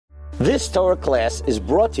This Torah class is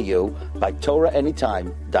brought to you by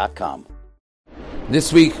TorahAnytime.com.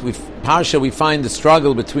 This week, Parsha, we find the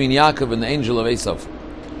struggle between Yaakov and the angel of Esav.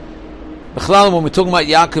 B'chlal, when we're talking about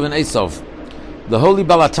Yaakov and Esav, the Holy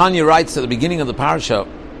Baal HaTanya writes at the beginning of the Parsha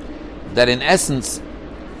that in essence,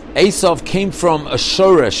 Esav came from a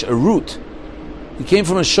shoresh, a root. He came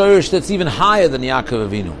from a shoresh that's even higher than Yaakov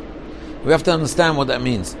Avinu. We have to understand what that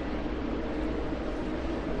means.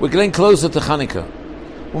 We're getting closer to Chanukah.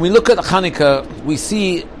 When we look at Chanukah, we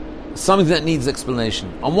see something that needs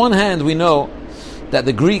explanation. On one hand, we know that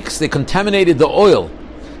the Greeks, they contaminated the oil,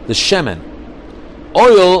 the shemen.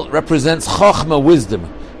 Oil represents chokhmah, wisdom,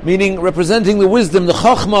 meaning representing the wisdom, the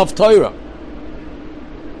chokhmah of Torah.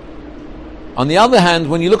 On the other hand,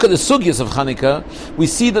 when you look at the sugyas of Chanukah, we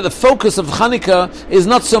see that the focus of Chanukah is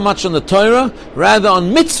not so much on the Torah, rather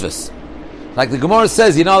on mitzvahs. Like the Gemara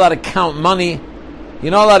says, you're not allowed to count money, you're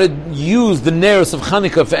not allowed to use the neros of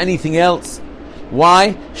Chanukah for anything else.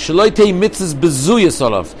 Why? Shaloitei mitzvahs bezuyas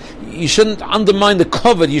olav. You shouldn't undermine the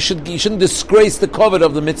covet. You shouldn't disgrace the covet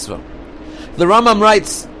of the mitzvah. The Rambam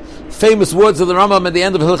writes famous words of the Rambam at the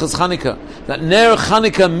end of Hilchas Chanukah that ner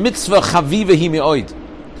Chanukah mitzvah chaviva hi me'od.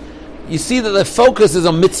 You see that the focus is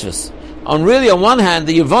on mitzvahs. On one hand,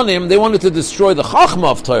 the Yevonim, they wanted to destroy the chokhmah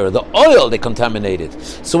of Torah, the oil they contaminated.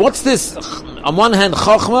 So what's this? On one hand,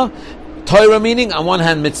 chokhmah, Torah meaning, on one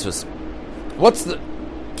hand, mitzvahs.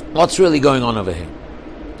 What's really going on over here?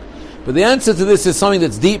 But the answer to this is something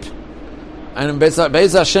that's deep, and in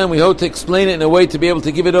Be'ez Hashem, we hope to explain it in a way to be able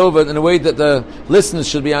to give it over in a way that the listeners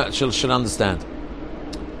should understand.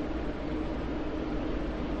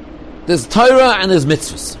 There's Torah and there's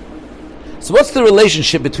mitzvahs. So what's the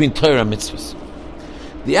relationship between Torah and mitzvahs?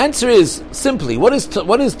 The answer is simply, what is Torah?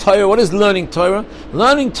 What is learning Torah?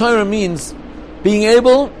 Learning Torah means being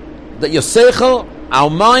able that your seichel, our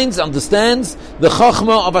minds, understands the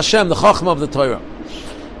chokhmah of Hashem, the chokhmah of the Torah.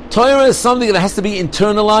 Torah is something that has to be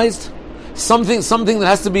internalized, something that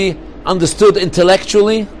has to be understood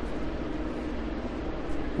intellectually.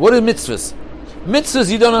 What are mitzvahs? Mitzvahs,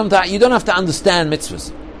 you don't have to understand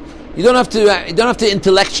mitzvahs. You don't have to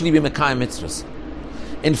intellectually be mekayim mitzvahs.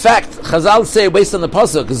 In fact, Chazal say, based on the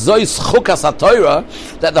pasuk, Zois chukas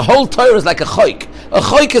haTorah, that the whole Torah is like a choik. A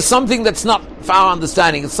choik is something that's not for our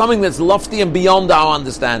understanding. It's something that's lofty and beyond our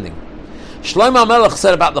understanding. Shlomo HaMelech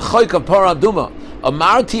said about the choik of Parah Adumah,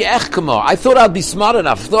 Amarti echkamo. I thought I'd be smart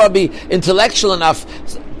enough. I thought I'd be intellectual enough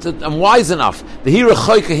and wise enough. The hira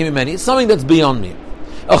choik himimeni. It's something that's beyond me.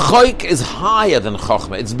 A choik is higher than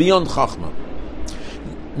chokhmah. It's beyond chokhmah.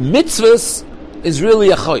 Mitzvahs is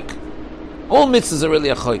really a choik. All mitzvahs are really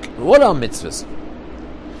a choik. What are mitzvahs?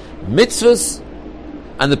 Mitzvahs,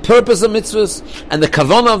 and the purpose of mitzvahs, and the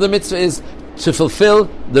kavanah of the mitzvah is to fulfill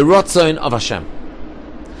the ratzon of Hashem.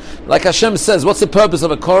 Like Hashem says, what's the purpose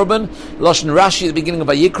of a korban? Lashon Rashi at the beginning of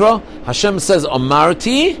Vayikra, Hashem says,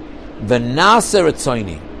 Omarti v'naseh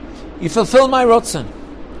ratzoni. You fulfill my ratzon.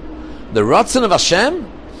 The ratzon of Hashem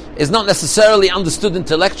is not necessarily understood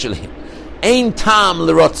intellectually. Ein tam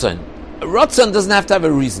l'ratzon. A ratzon doesn't have to have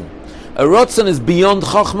a reason. A ratzon is beyond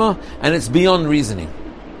chokhmah and it's beyond reasoning.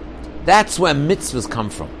 That's where mitzvahs come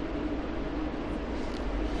from.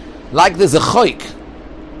 Like there's a choik,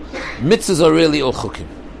 mitzvahs are really all chukim.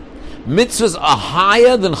 Mitzvahs are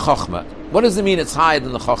higher than chokhmah. What does it mean it's higher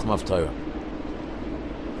than the chokhmah of Torah?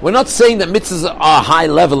 We're not saying that mitzvahs are high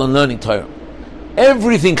level in learning Torah.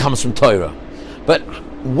 Everything comes from Torah. But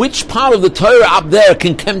which part of the Torah up there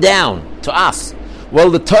can come down to us? Well,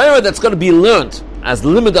 the Torah that's going to be learnt as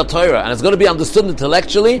limud Torah and it's going to be understood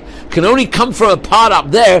intellectually can only come from a part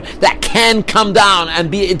up there that can come down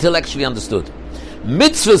and be intellectually understood.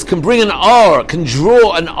 Mitzvahs can bring an R, can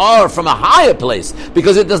draw an R from a higher place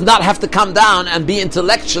because it does not have to come down and be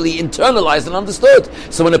intellectually internalized and understood.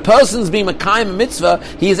 So when a person's being mekayim a mitzvah,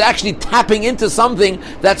 he is actually tapping into something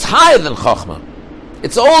that's higher than chokhmah.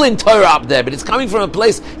 It's all in Torah up there, but it's coming from a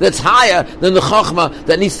place that's higher than the chokhmah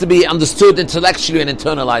that needs to be understood intellectually and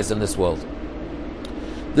internalized in this world.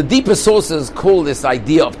 The deeper sources call this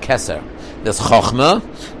idea of keser. There's chokhmah.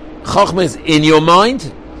 Chokhmah is in your mind,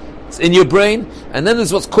 it's in your brain, and then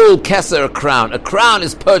there's what's called keser, a crown. A crown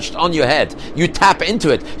is perched on your head. You tap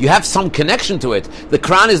into it. You have some connection to it. The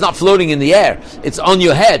crown is not floating in the air. It's on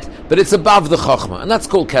your head, but it's above the chokhmah, and that's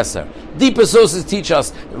called keser. Deeper sources teach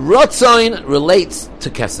us Ratzon relates to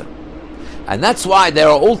keser. And that's why there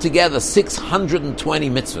are altogether 620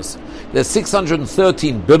 mitzvahs. There's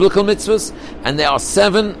 613 biblical mitzvahs, and there are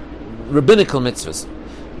 7 rabbinical mitzvahs.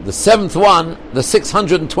 The 7th one, the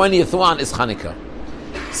 620th one, is Chanukah.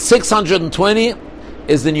 620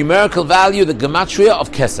 is the numerical value, the gematria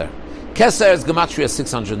of Keser. Keser is gematria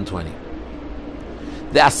 620.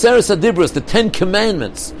 The Aseres HaDibros, the 10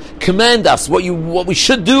 Commandments, command us what we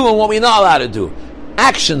should do and what we're not allowed to do.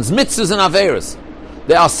 Actions, mitzvahs and averos.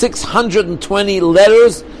 There are 620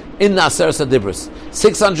 letters in the Aseres HaDibros.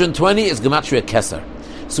 620 is Gematria Keser.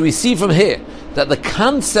 So we see from here that the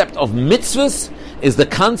concept of mitzvahs is the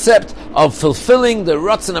concept of fulfilling the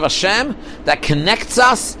Ratzon of Hashem that connects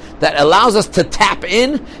us, that allows us to tap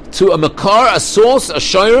in to a makar, a source, a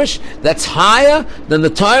shoirish that's higher than the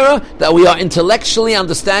Torah that we are intellectually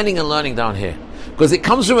understanding and learning down here. Because it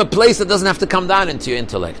comes from a place that doesn't have to come down into your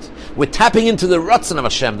intellect. We're tapping into the Ratzon of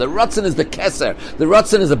Hashem. The Ratzon is the Keser. The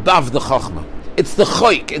Ratzon is above the Chochmah. It's the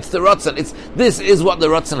Choik. It's the Ratzon. This is what the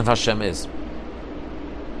Ratzon of Hashem is.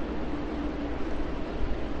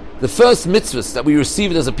 The first mitzvahs that we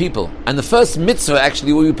received as a people, and the first mitzvah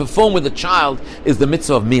actually what we perform with a child is the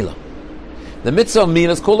mitzvah of Milah. The mitzvah of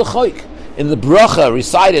Milah is called a choik. In the bracha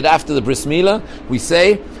recited after the bris milah, we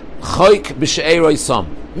say choik b'she'ei roisam.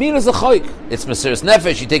 Milah is a choik. It's Mesiras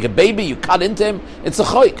Nefesh. You take a baby, you cut into him. It's a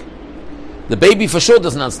choik. The baby for sure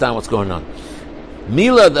doesn't understand what's going on.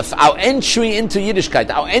 Milah, our entry into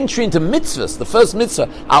Yiddishkeit, our entry into mitzvahs, the first mitzvah,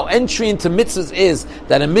 our entry into mitzvahs is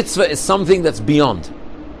that a mitzvah is something that's beyond.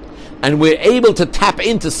 And we're able to tap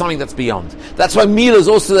into something that's beyond. That's why Milah is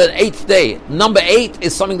also the 8th day. Number 8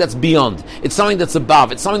 is something that's beyond. It's something that's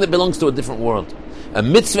above. It's something that belongs to a different world. A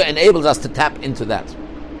mitzvah enables us to tap into that.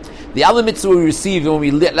 The other mitzvah we received when we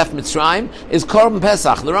left Mitzrayim is Korban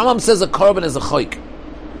Pesach. The Rambam says a Korban is a choik.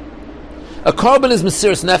 A Korban is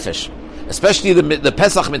Mesiras Nefesh. Especially the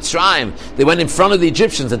Pesach Mitzrayim. They went in front of the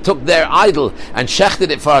Egyptians and took their idol and shechted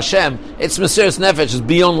it for Hashem. It's Mesiras Nefesh. It's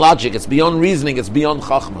beyond logic. It's beyond reasoning. It's beyond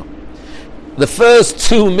Chachma. The first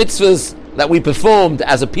 2 mitzvahs that we performed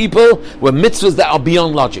as a people were mitzvahs that are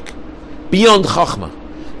beyond logic, beyond Chachma.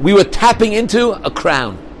 We were tapping into a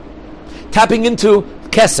crown, tapping into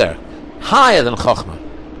Keser, higher than Chachma.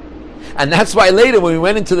 And that's why later when we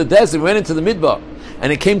went into the desert, we went into the Midbar,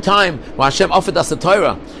 and it came time when Hashem offered us the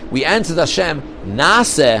Torah, we answered Hashem,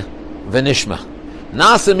 Naseh v'nishma.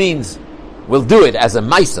 Naseh means we'll do it as a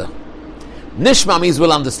Maisa. Nishma means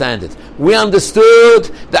we'll understand it. We understood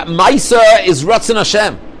that Maisa is Ratzon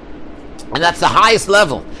Hashem. And that's the highest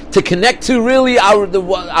level. To connect to really, our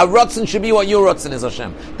Ratzon should be what your Ratzon is,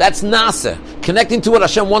 Hashem. That's Naseh. Connecting to what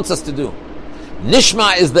Hashem wants us to do.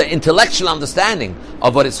 Nishma is the intellectual understanding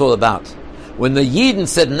of what it's all about. When the Yidden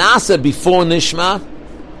said Naseh before Nishma,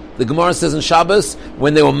 the Gemara says in Shabbos,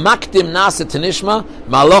 when they were makdim Naseh to Nishma,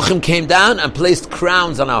 Malachim came down and placed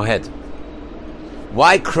crowns on our head.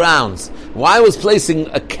 Why crowns? Why was placing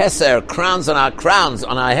a keser, crowns on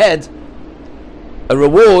our head, a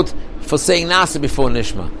reward for saying Naseh before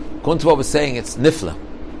Nishma? According to what we're saying, it's Nifla.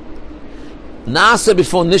 Naseh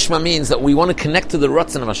before Nishma means that we want to connect to the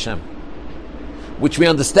Ratzon of Hashem, which we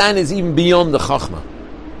understand is even beyond the Chachma.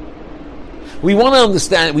 We want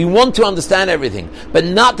to understand everything, but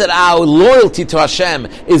not that our loyalty to Hashem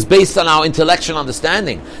is based on our intellectual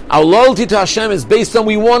understanding. Our loyalty to Hashem is based on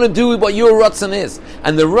we want to do what your Ratzon is.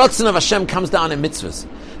 And the Ratzon of Hashem comes down in mitzvahs.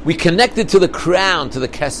 We connected to the crown, to the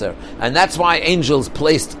Keser, and that's why angels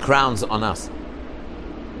placed crowns on us.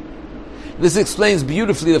 This explains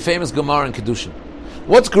beautifully the famous Gemara in Kedushin.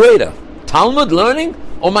 What's greater, Talmud learning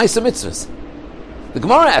or Maisa mitzvahs? The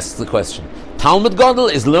Gemara asks the question. Talmud Gadol,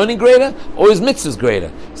 is learning greater or is mitzvahs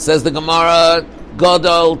greater? Says the Gemara,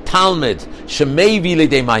 Gadol, Talmud, Shemevi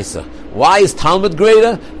Lidei Maisa. Why is Talmud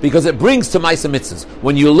greater? Because it brings to Maisa mitzvahs.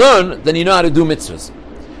 When you learn, then you know how to do mitzvahs.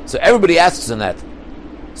 So everybody asks on that.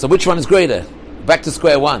 So which one is greater? Back to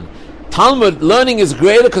square one. Talmud learning is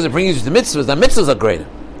greater because it brings you to mitzvahs, and mitzvahs are greater.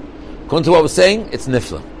 According to what we're saying, it's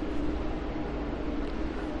nifla.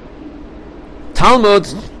 Talmud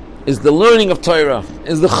is the learning of Torah,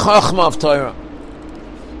 is the chachma of Torah,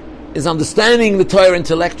 is understanding the Torah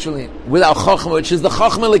intellectually with our chachma, which is the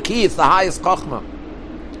chachma eliki, it's the highest chachma.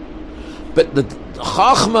 But the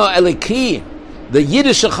chachma eliki, the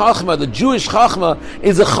Yiddish chachma, the Jewish chachma,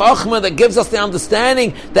 is a chachma that gives us the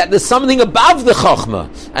understanding that there's something above the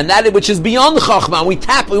chachma, and that which is beyond the chachma, and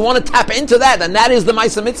we want to tap into that, and that is the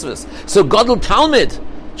Maisa mitzvahs. So Gadol Talmud,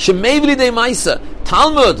 Shemevli de Maisa,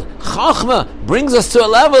 Talmud, Chachma, brings us to a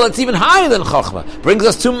level that's even higher than Chachma, brings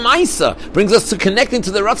us to Maisa, brings us to connecting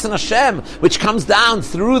to the Ratzon Hashem, which comes down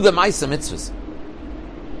through the Maisa mitzvahs.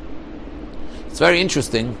 It's very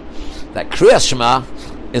interesting that Kriyas Shema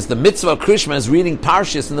is the mitzvah of Krishma, is reading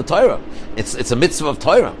Parshas in the Torah. It's a mitzvah of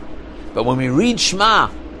Torah. But when we read Shema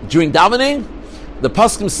during davening, the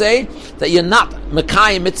Poskim say that you're not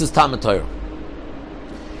Mekayim mitzvahs Talmud Torah.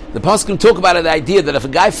 The Poskim talk about the idea that if a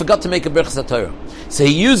guy forgot to make a Birchas HaTorah, so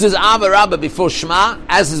he uses Ava Rabbah before Shema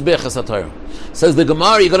as his Birchas HaTorah. Says the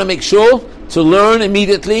Gemara, you've got to make sure to learn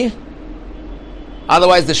immediately.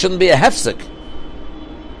 Otherwise, there shouldn't be a hefsek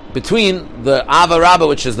between the Ava Rabbah,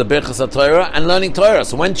 which is the Birchas HaTorah, and learning Torah.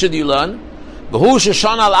 So when should you learn? V'hu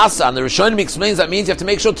sheshana al-asa, and the Rishonim explains that means you have to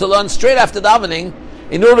make sure to learn straight after davening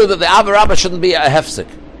in order that the Ava Rabbah shouldn't be a hefsek,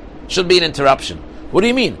 shouldn't be an interruption. What do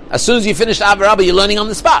you mean? As soon as you finish Ava Rabbah, you're learning on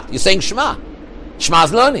the spot. You're saying Shema. Shema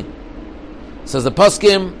is learning. Says the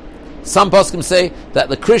poskim, some poskim say that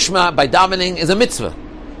the Krishma by davening is a mitzvah.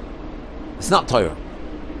 It's not Torah.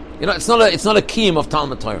 You know, it's not a kiyum of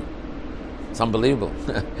Talmud Torah. It's unbelievable.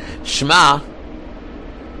 Shema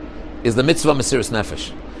is the mitzvah Mesiras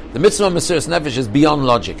Nefesh. The mitzvah Mesiras Nefesh is beyond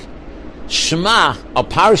logic. Shema are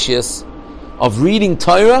parashas of reading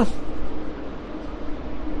Torah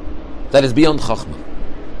that is beyond Chochmah,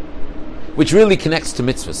 which really connects to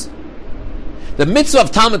mitzvahs. The mitzvah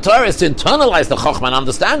of Talmud Torah is to internalize the Chochmah and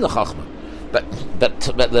understand the Chochmah. But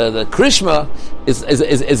the Krishma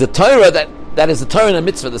is a Torah that is a Torah and a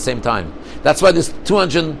mitzvah at the same time. That's why there's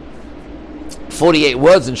 248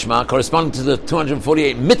 words in Shema corresponding to the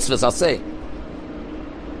 248 mitzvahs, I'll say.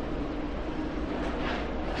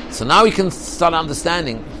 So now we can start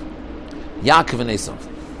understanding Yaakov and Esav.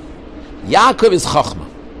 Yaakov is Chochmah.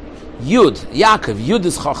 Yud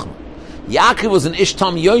is Chochmah. Yaakov was an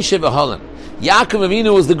Ishtam Yoshe v'Holim. Yaakov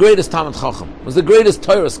Avinu was the greatest Talmid Chacham, was the greatest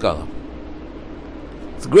Torah scholar.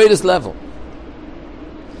 It's the greatest level.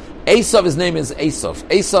 Esav, his name is Esav.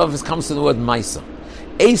 Esav comes to the word Maisa.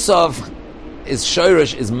 Esav is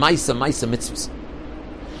Shoresh, is Maisa mitzvahs.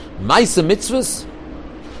 Maisa mitzvahs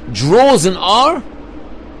draws an R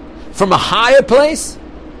from a higher place.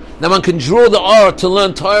 Now one can draw the R to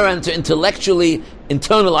learn Torah and to intellectually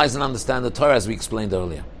internalize and understand the Torah, as we explained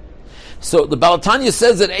earlier. So the Baal Tanya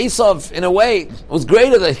says that Esav, in a way, was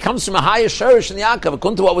greater, that he comes from a higher Shoresh than Yaakov.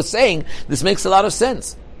 According to what we're saying, this makes a lot of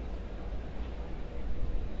sense.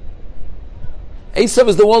 Esav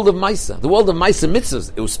is the world of Maisa, the world of Maisa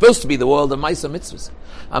mitzvahs. It was supposed to be the world of Maisa mitzvahs.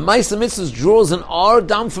 And Maisa mitzvahs draws an R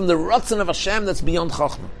down from the Ratzon of Hashem that's beyond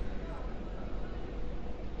Chochmah.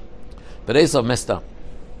 But Esav messed up.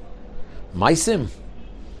 Maisim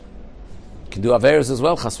can do Averos as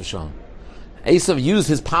well, Chas v'Shalom. Esav used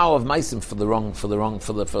his power of Maisim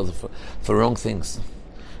for wrong things,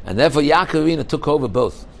 and therefore Yaakov Avinu took over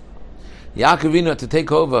both. Yaakov Avinu had to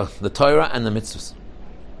take over the Torah and the mitzvahs,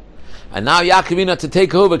 and now Yaakov Avinu had to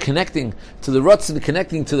take over connecting to the Ratzon,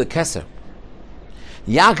 connecting to the Keser.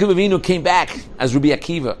 Yaakov Avinu came back as Rabbi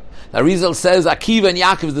Akiva. Arizal says Akiva and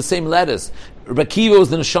Yaakov is the same letters. Rabbi Akiva was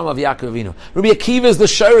the neshama of Yaakov Avinu. Rabbi Akiva is the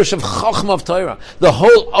shorish of Chochmah of Torah. The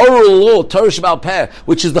whole oral law, Torah Sheba'al Peh,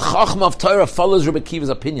 which is the Chochmah of Torah, follows Rabbi Akiva's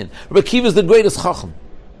opinion. Rabbi Akiva is the greatest Chochmah.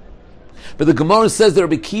 But the Gemara says that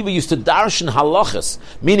Rabbi Akiva used to darshan halachas,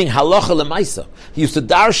 meaning halacha lemaisa. He used to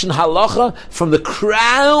darshan halacha from the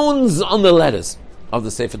crowns on the letters of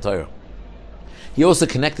the Sefer Torah. He also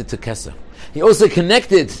connected to Keser. He also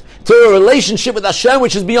connected to a relationship with Hashem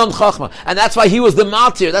which is beyond Chochmah. And that's why he was the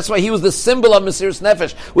martyr. That's why he was the symbol of Mesiras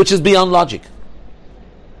Nefesh, which is beyond logic.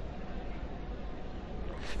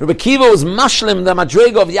 Rabbi Akiva was mashlim, the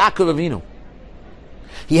madrega of Yaakov Avinu.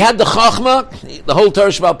 He had the Chochmah, the whole Torah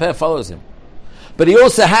Sheba'al Peh follows him. But he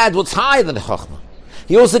also had what's higher than the Chochmah.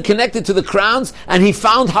 He also connected to the crowns, and he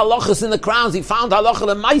found halachas in the crowns. He found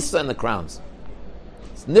halacha lemaisa in the crowns.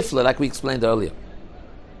 It's nifla, like we explained earlier.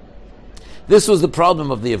 This was the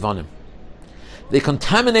problem of the Yevonim. They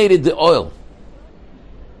contaminated the oil.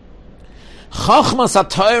 Chochmas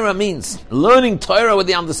HaTorah means learning Torah with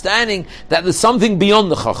the understanding that there's something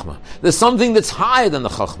beyond the Chochmah. There's something that's higher than the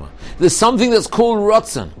Chochmah. There's something that's called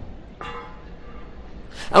Ratzon.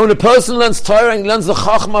 And when a person learns Torah and learns the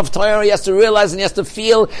Chochmah of Torah, he has to realize and he has to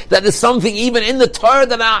feel that there's something even in the Torah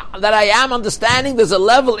that I am understanding. There's a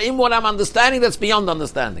level in what I'm understanding that's beyond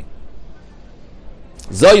understanding.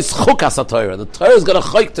 Zois chukas HaTorah. The Torah's got a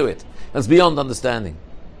chayk to it that's beyond understanding.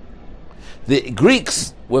 The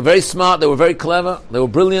Greeks were very smart, they were very clever, they were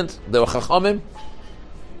brilliant, they were chachamim,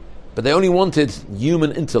 but they only wanted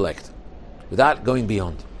human intellect without going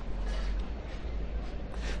beyond.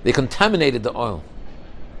 They contaminated the oil.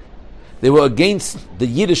 They were against the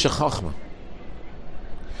Yiddish chachma,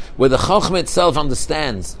 where the chachma itself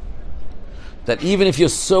understands that even if you're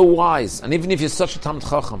so wise, and even if you're such a Talmid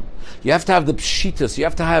Chacham, you have to have the pshitas, you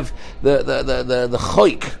have to have the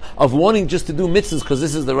choik of wanting just to do mitzvahs because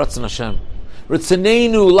this is the Ratzon Hashem.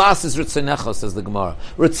 Ritzaneinu las is ritzanecha, says the Gemara.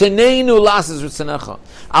 Ritzaneinu las is ritzanecha.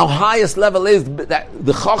 Our highest level is that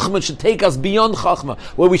the Chachma should take us beyond Chachma,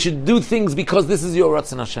 where we should do things because this is your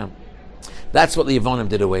Ratzon Hashem. That's what the Yevonim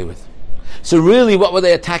did away with. So really, what were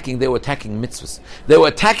they attacking? They were attacking mitzvahs. They were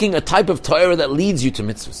attacking a type of Torah that leads you to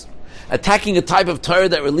mitzvahs. attacking a type of Torah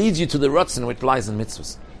that leads you to the Ratzon which lies in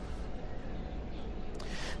mitzvahs.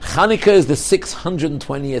 Chanukah is the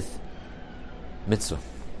 620th mitzvah.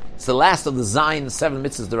 It's the last of the Zion 7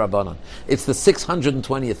 mitzvahs d'Rabbanan. It's the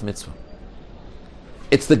 620th mitzvah.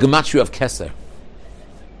 It's the gematria of Keser.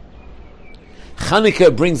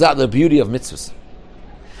 Chanukah brings out the beauty of mitzvahs.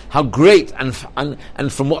 How great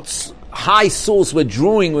and from what high source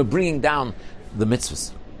we're bringing down the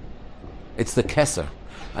mitzvahs. It's the Keser.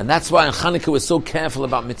 And that's why in Chanukah we're so careful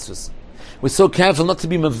about mitzvahs. We're so careful not to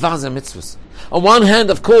be mevazeh mitzvahs. On one hand,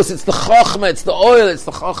 of course, it's the chokhmah, it's the oil, it's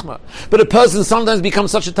the chokhmah. But a person sometimes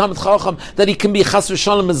becomes such a talmid chacham that he can be chas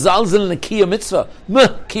v'shalom mezalzel in a kiyah mitzvah.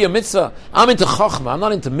 Kiyah mitzvah. I'm into chokhmah, I'm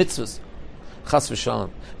not into mitzvahs. Chas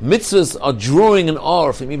v'shalom. Mitzvahs are drawing an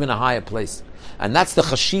awe from even a higher place. And that's the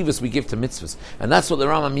chashivas we give to mitzvahs. And that's what the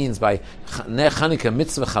Rama means by Ner Chanukah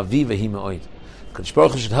mitzvah chaviva hi me'oid. Kadosh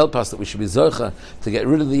Baruch Hu should help us that we should be zocha to get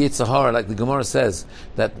rid of the Yetzer Hara, like the Gemara says,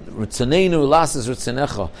 that Ritzaneinu ulas is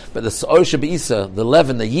Ritzanecha, but the Sa'or Shebeisa, the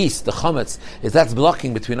leaven, the yeast, the chametz, that's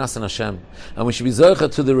blocking between us and Hashem. And we should be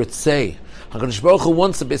zocha to the Ritzei. HaKadosh Baruch Hu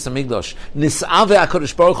wants a Beis HaMikdash. Nis'ave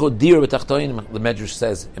HaKadosh Baruch Hu dir b'tachtoinim, the Medrash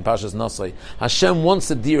says in Parshas Nosai. Hashem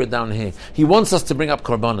wants a dir down here. He wants us to bring up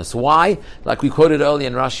korbanos. Why? Like we quoted earlier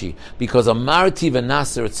in Rashi, because Amarti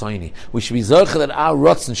v'naser etzoini. We should be zocha that our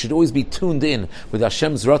rotzen should always be tuned in with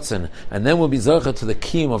Hashem's rotzen, and then we'll be zocha to the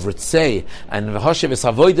kiyum of Ritzei, and v'hoshev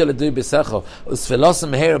es-havoida l'du b'secho, us-velosem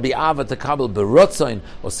meher bi'ava tekabel b'rotzoin,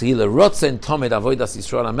 os-hila rotzoin tomed avoidas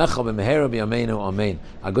Yisrael amecha b'meher b'yameinu amen.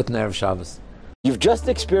 A good Erev Shabbos. You've just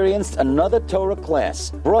experienced another Torah class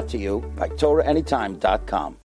brought to you by TorahAnytime.com.